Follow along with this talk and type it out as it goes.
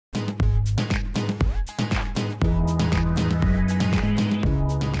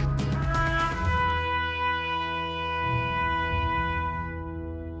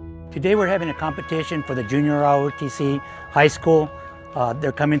Today we're having a competition for the junior ROTC high school.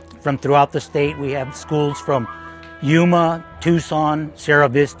 They're coming from throughout the state. We have schools from Yuma, Tucson, Sierra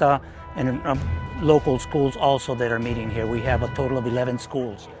Vista, and local schools also that are meeting here. We have a total of 11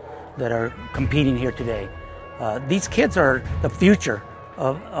 schools that are competing here today. These kids are the future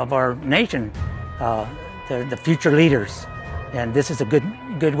of our nation. They're the future leaders, and this is a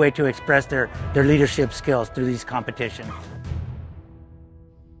good way to express their leadership skills through these competitions.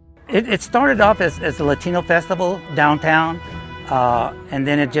 It started off as a Latino festival downtown, and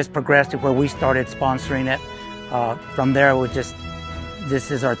then it just progressed to where we started sponsoring it. From there,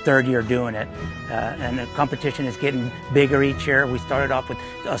 this is our third year doing it, and the competition is getting bigger each year. We started off with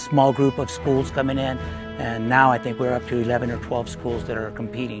a small group of schools coming in, and now I think we're up to 11 or 12 schools that are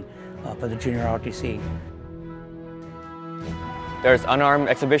competing for the junior ROTC. There's unarmed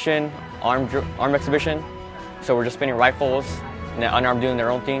exhibition, armed exhibition, so we're just spinning rifles, and the unarmed doing their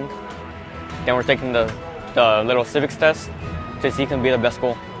own thing. Then we're taking the little civics test to see who can be the best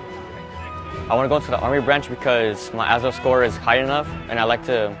school. I want to go into the Army branch because my ASVAB score is high enough, and I like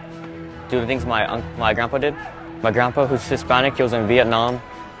to do the things my grandpa did. My grandpa, who's Hispanic, he was in Vietnam,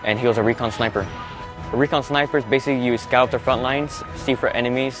 and he was a recon sniper. A recon sniper is basically you scout their front lines, see for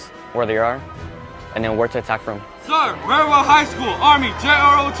enemies where they are, and then where to attack from. Sir, Maryville High School, Army,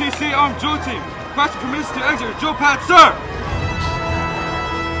 JROTC Armed Drill Team. Request permission to exit drill pad, sir!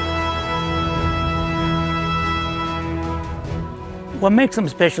 What makes them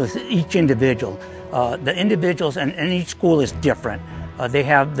special is each individual. The individuals and each school is different. They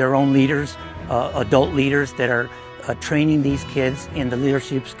have their own leaders, adult leaders that are training these kids in the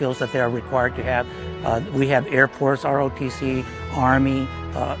leadership skills that they are required to have. We have Air Force, ROTC, Army,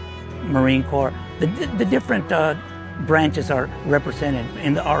 Marine Corps. The different branches are represented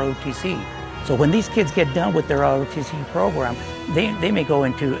in the ROTC. So when these kids get done with their ROTC program, they may go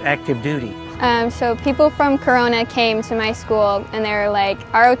into active duty. So people from Corona came to my school and they were like,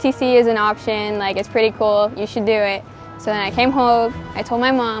 ROTC is an option, like it's pretty cool, you should do it. So then I came home, I told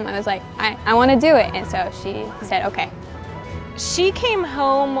my mom, I was like, I want to do it, and so she said, okay. She came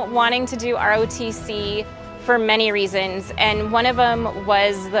home wanting to do ROTC for many reasons, and one of them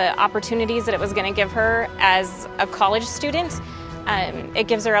was the opportunities that it was going to give her as a college student. It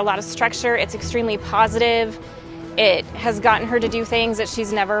gives her a lot of structure, it's extremely positive. It has gotten her to do things that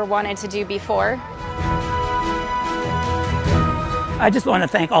she's never wanted to do before. I just want to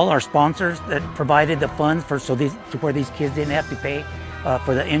thank all our sponsors that provided the funds where these kids didn't have to pay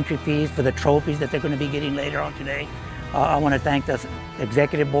for the entry fees, for the trophies that they're going to be getting later on today. I want to thank the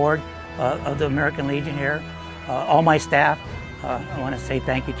executive board of the American Legion here, all my staff. I want to say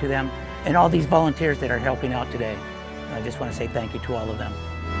thank you to them, and all these volunteers that are helping out today. I just want to say thank you to all of them.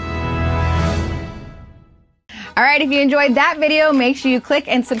 All right, if you enjoyed that video, make sure you click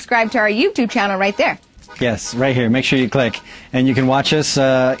and subscribe to our YouTube channel right there. Yes, right here. Make sure you click. And you can watch us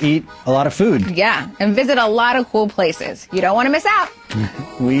eat a lot of food. Yeah, and visit a lot of cool places. You don't want to miss out.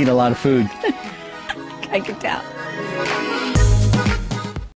 We eat a lot of food. I can tell.